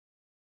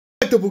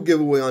collectible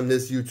giveaway on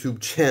this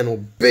YouTube channel,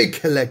 Big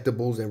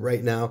Collectibles, and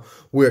right now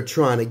we're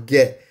trying to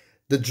get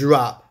the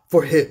drop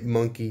for Hip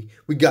Monkey.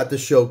 We got the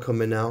show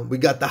coming out. We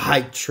got the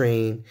hype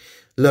train.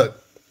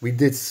 Look, we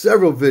did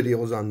several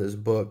videos on this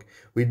book.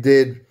 We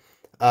did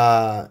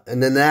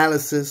an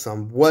analysis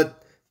on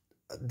what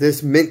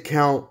this mint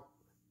count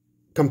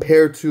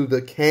compared to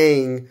the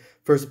Kang,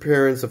 first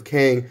appearance of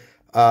Kang,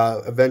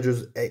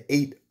 Avengers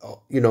 8,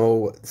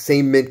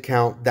 same mint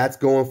count. That's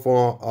going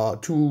for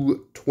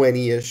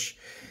 220-ish.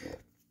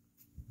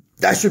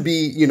 That should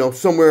be,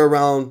 somewhere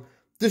around,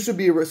 this should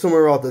be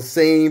somewhere around the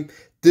same.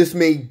 This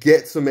may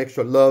get some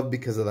extra love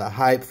because of the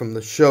hype from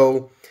the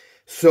show.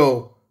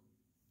 So,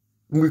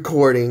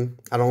 recording.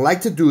 I don't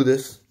like to do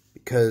this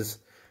because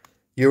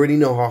you already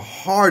know how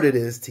hard it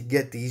is to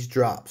get these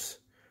drops.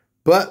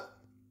 But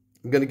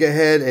I'm going to get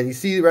ahead, and you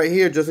see right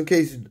here, just in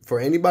case, for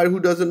anybody who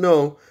doesn't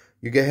know,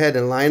 you go ahead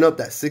and line up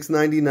that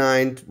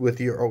 $6.99 with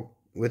your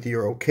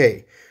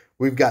okay.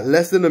 We've got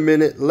less than a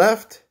minute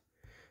left,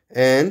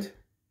 and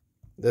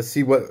let's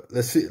see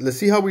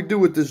how we do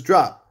with this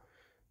drop.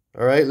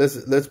 All right,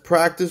 let's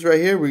practice right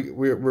here.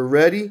 We're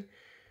ready.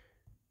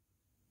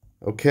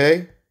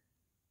 Okay.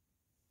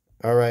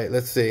 All right,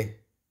 let's see.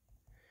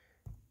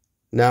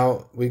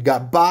 Now we've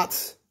got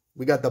bots.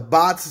 We got the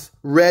bots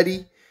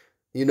ready.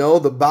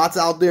 The bots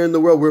out there in the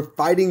world. We're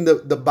fighting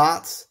the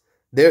bots.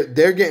 They're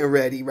getting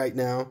ready right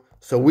now.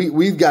 So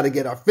we've got to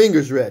get our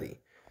fingers ready.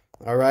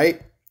 All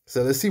right.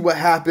 So let's see what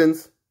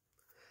happens.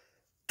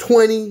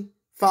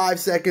 25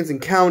 seconds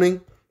and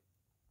counting.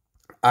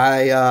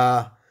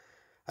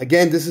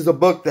 Again, this is a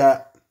book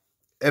that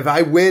if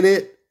I win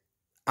it,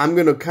 I'm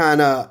going to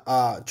kind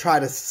of try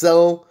to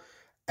sell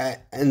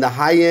in the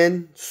high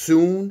end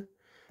soon.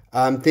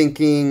 I'm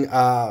thinking,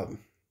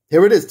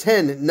 here it is,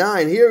 10,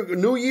 9. Here,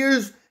 New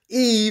Year's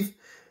Eve.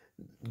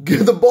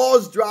 The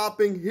ball's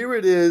dropping. Here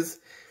it is.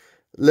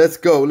 Let's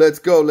go, let's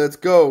go, let's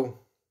go.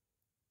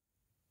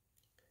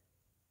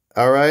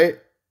 All right.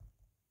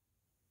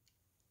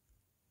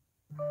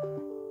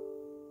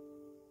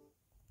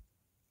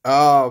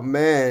 Oh,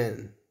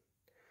 man.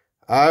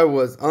 I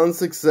was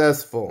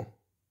unsuccessful.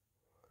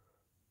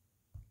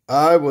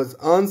 All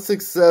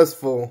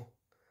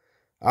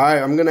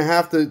right, I'm going to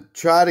have to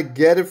try to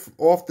get it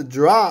off the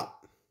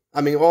drop.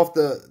 Off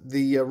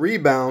the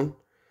rebound.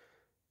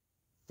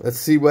 Let's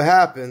see what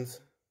happens.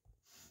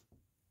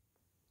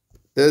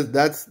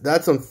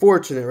 That's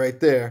unfortunate right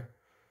there.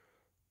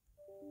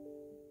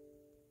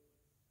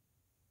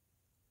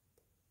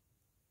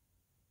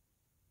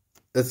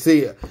 Let's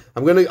see.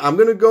 I'm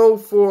gonna go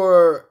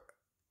for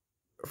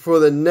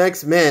the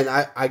next, man.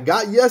 I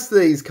got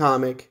yesterday's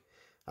comic.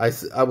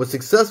 I was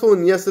successful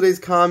in yesterday's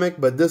comic,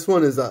 but this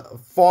one is a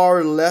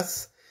far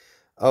less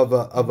of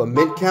a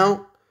mint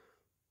count.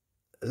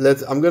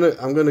 I'm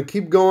gonna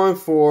keep going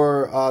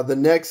for the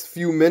next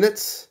few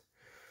minutes.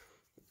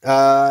 You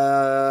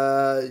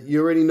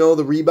already know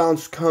the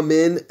rebounds come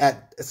in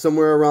at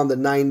somewhere around the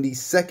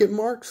 90-second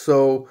mark.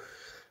 So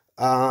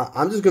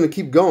I'm just going to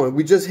keep going.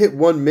 We just hit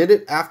 1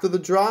 minute after the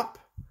drop.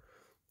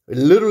 It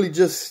literally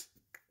just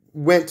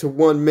went to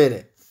 1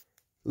 minute.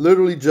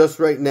 Literally just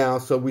right now.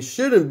 So we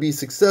shouldn't be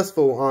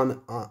successful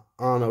on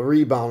a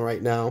rebound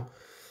right now.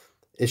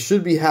 It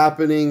should be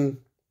happening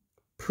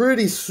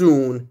pretty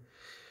soon.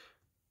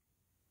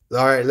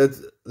 All right,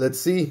 let's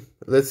see.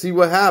 Let's see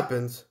what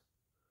happens.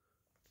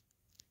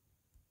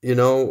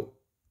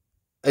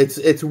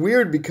 It's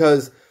weird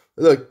because,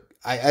 look,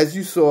 as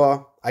you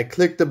saw, I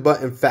clicked the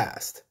button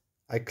fast.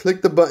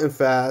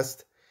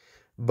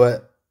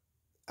 But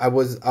I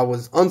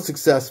was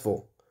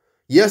unsuccessful.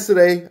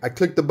 Yesterday, I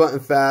clicked the button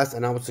fast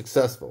and I was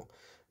successful.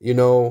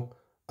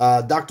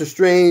 Dokta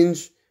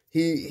Strange,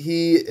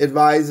 he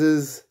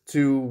advises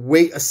to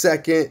wait a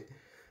second,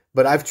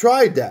 but I've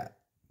tried that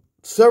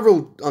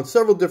on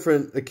several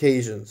different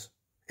occasions,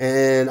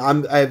 and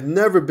I've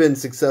never been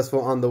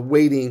successful on the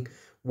waiting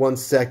 1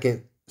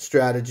 second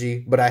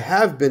strategy, but I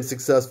have been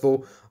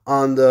successful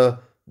on the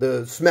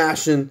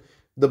smashing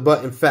the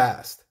button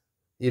fast.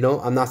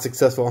 I'm not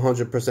successful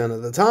 100%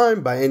 of the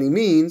time by any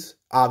means,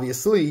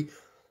 obviously,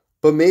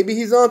 but maybe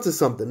he's onto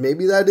something.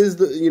 Maybe that is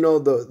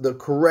the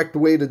correct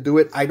way to do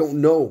it. I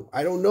don't know.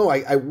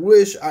 I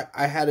wish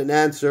I had an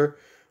answer,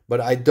 but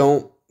I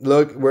don't.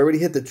 Look, we already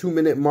hit the 2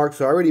 minute mark,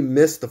 so I already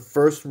missed the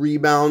first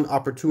rebound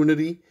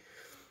opportunity.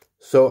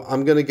 So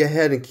I'm going to go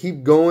ahead and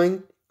keep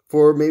going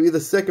for maybe the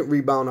second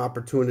rebound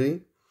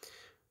opportunity.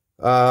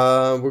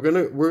 I'm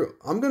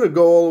gonna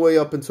go all the way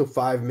up until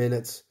 5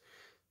 minutes,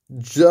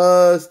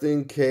 just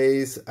in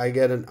case I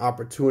get an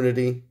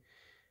opportunity.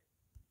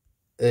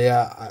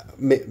 Yeah,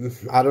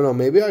 I don't know.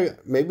 Maybe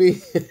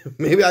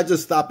I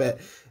just stop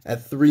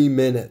at 3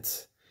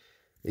 minutes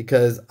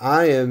because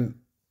I'm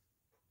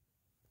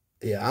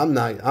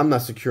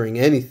not securing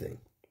anything.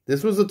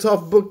 This was a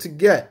tough book to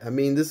get.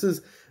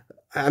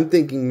 I'm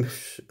thinking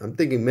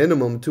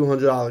minimum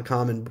 $200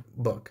 common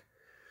book.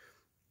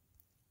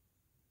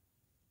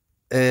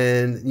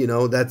 And,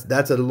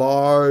 that's a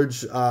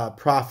large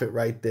profit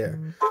right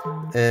there.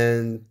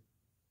 And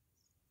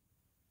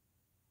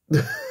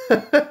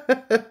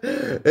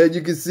And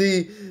you can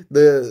see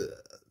the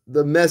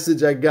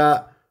message I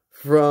got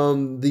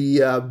from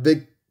the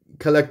big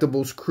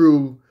Collectables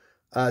Crew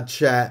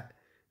chat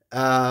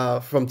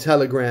from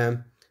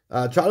Telegram.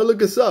 Try to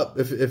look us up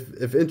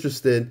if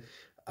interested.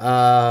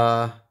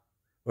 Or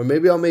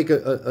maybe I'll make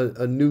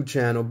a new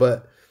channel,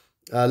 but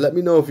let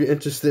me know if you're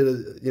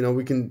interested. You know,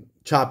 we can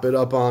chop it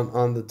up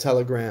on the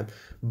Telegram.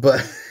 But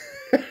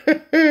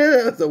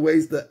that's a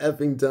waste of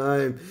effing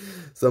time.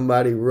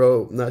 Somebody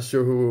wrote, not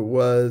sure who it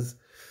was,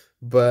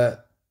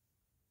 but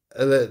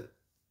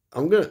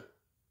I'm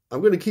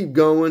gonna keep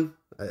going.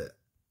 I'm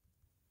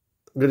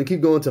gonna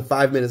keep going to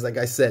 5 minutes. Like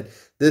I said,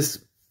 this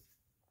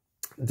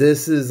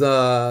is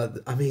I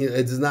mean,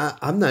 it's not.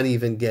 I'm not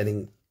even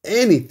getting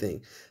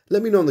anything.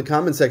 Let me know in the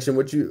comment section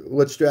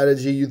what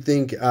strategy you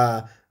think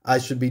I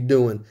should be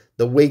doing.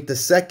 The wait the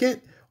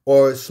second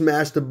or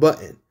smash the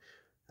button.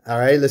 All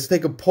right, let's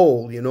take a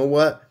poll. You know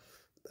what?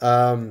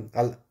 I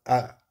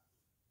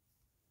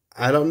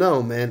don't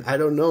know, man. I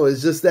don't know.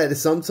 It's just that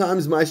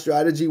sometimes my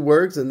strategy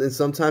works and then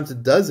sometimes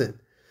it doesn't.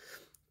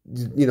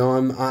 You know,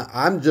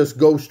 I'm just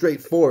go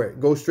straight for it.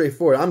 Go straight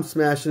for it. I'm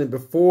smashing it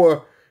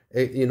before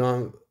it, you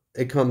know,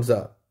 it comes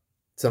up.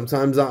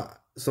 Sometimes I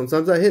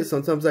hit,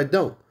 sometimes I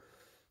don't.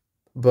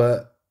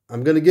 But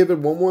I'm gonna give it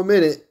one more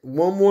minute,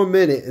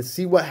 and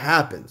see what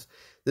happens.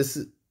 This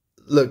is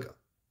look.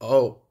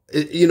 Oh,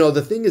 you know,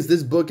 the thing is,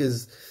 this book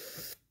is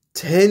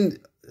 10.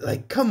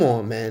 Like, come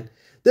on, man.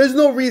 There's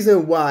no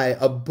reason why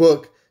a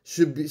book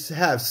should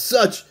have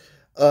such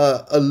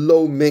a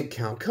low mint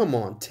count. Come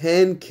on,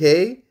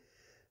 10K.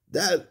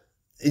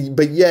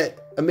 But yet,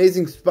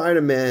 Amazing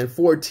Spider-Man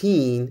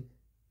 14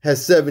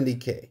 has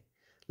 70K.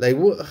 Like,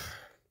 what?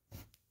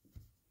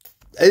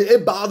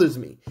 It bothers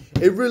me.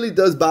 It really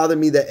does bother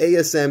me that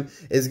ASM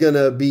is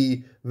gonna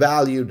be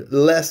valued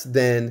less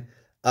than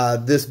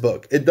this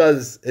book. It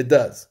does. It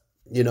does.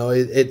 You know,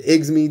 it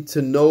eggs me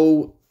to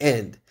no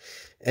end.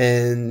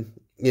 And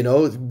you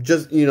know,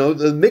 just, you know,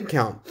 the mid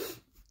count.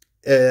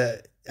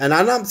 And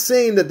I'm not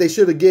saying that they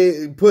should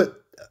have put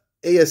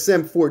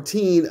ASM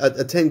 14 a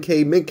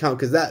 10K mid count,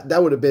 because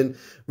that would have been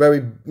very,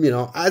 you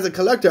know, as a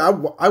collector,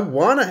 I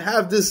want to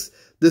have this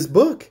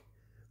book.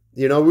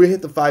 You know, we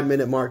hit the 5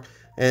 minute mark,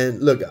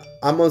 and look,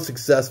 I'm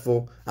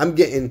unsuccessful. I'm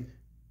getting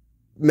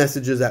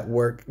messages at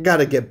work. Got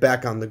to get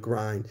back on the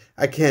grind.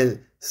 I can't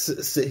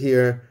sit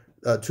here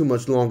too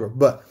much longer,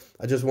 but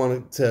I just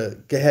wanted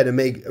to go ahead and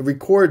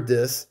record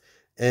this.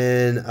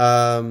 And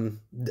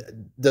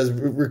does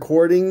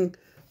recording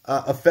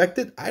affect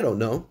it? I don't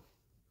know.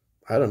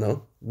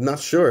 Not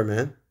sure,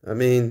 man. I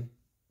mean,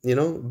 you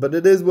know, but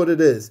it is what it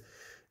is.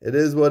 It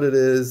is what it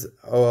is.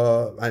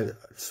 I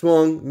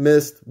swung,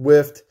 missed,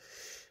 whiffed.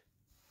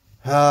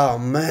 Oh,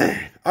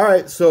 man. All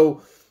right,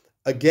 so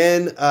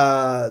again,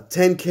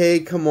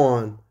 10K, come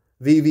on.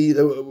 Veve,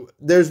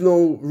 there's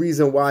no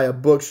reason why a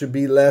book should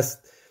be less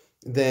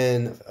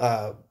than,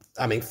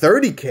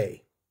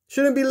 30K.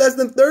 Shouldn't be less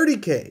than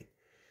 30K.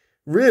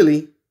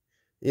 Really,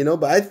 you know,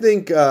 but I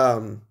think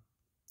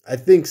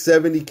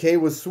 70K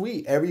was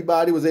sweet.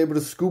 Everybody was able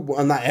to scoop.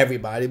 Well, not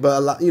everybody, but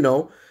a lot. You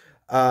know,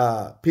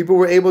 people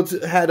were able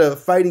to had a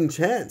fighting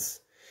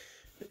chance.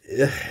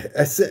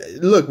 I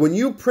said, look, when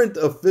you print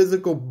a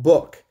physical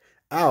book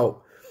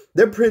out,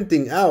 they're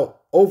printing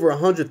out over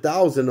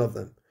 100,000 of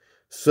them.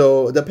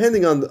 So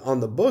depending on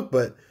the book,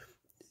 but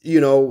you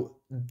know,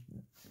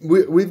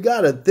 we've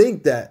got to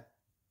think that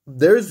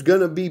there's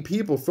going to be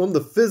people from the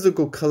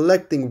physical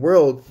collecting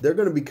world. They're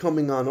going to be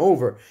coming on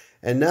over.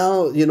 And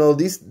now, you know,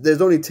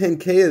 there's only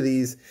 10K of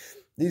these.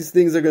 These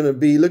things are going to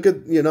be, look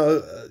at, you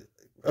know,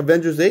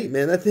 Avengers 8,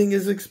 man. That thing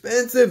is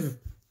expensive.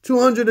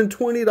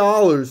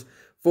 $220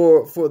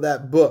 for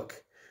that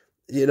book,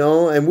 you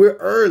know, and we're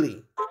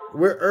early.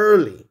 We're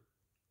early.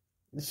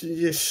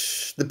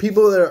 The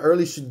people that are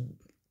early should,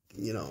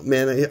 you know,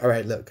 man. All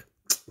right, look,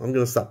 I'm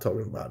going to stop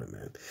talking about it,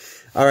 man.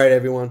 All right,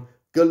 everyone.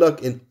 Good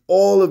luck in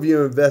all of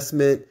your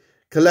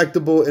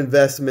collectible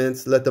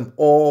investments. Let them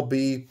all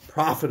be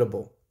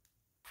profitable.